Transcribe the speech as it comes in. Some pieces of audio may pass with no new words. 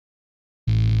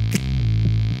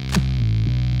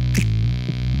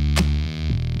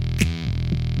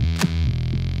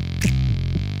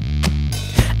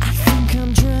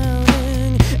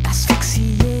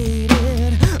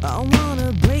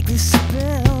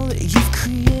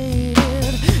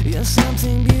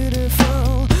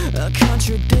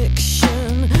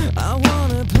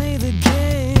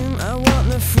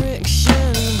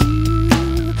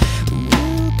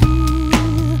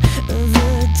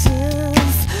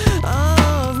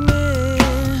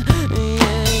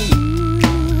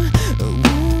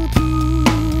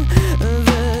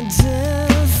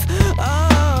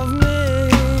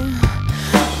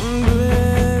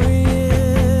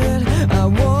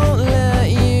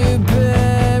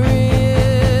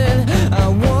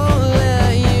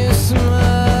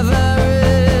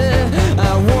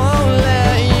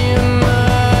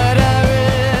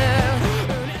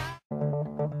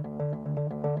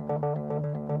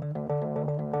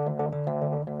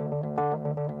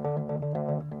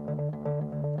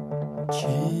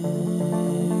Change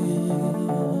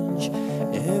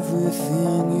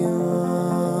everything you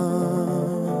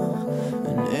are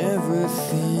and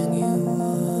everything you are.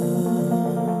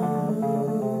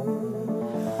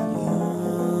 Your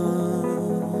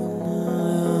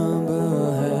number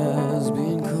has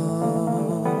been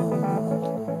called.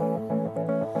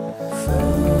 Fights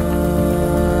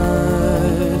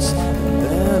and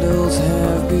battles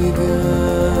have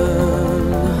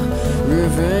begun.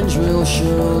 Revenge will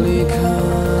surely come.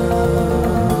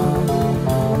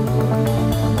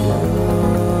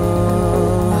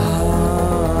 Your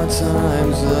hard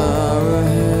times are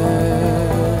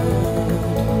ahead.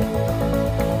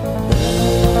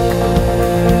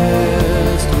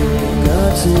 Best, you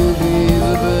got to be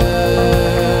the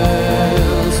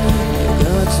best. You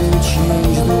got to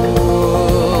change the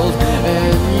world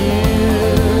and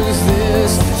use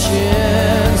this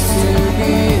chance to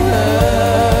be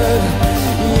heard.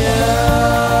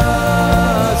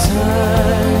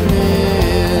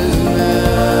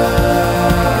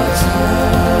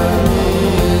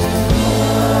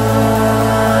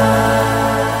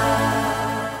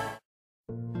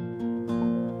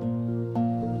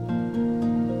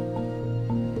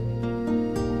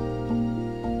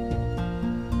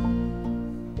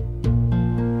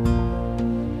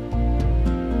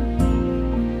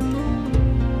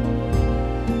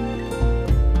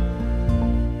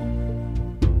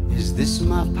 Is this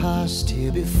my past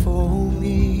here before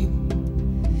me?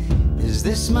 Is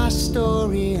this my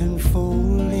story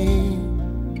unfolding?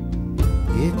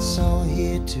 It's all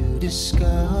here to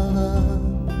discover.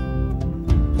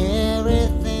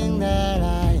 Everything that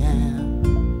I am.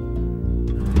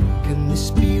 Can this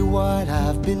be what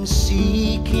I've been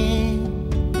seeking?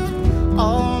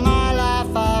 All my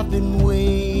life I've been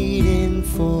waiting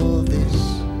for this.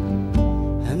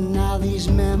 Now these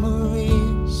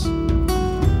memories,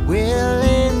 will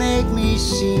they make me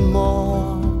see more?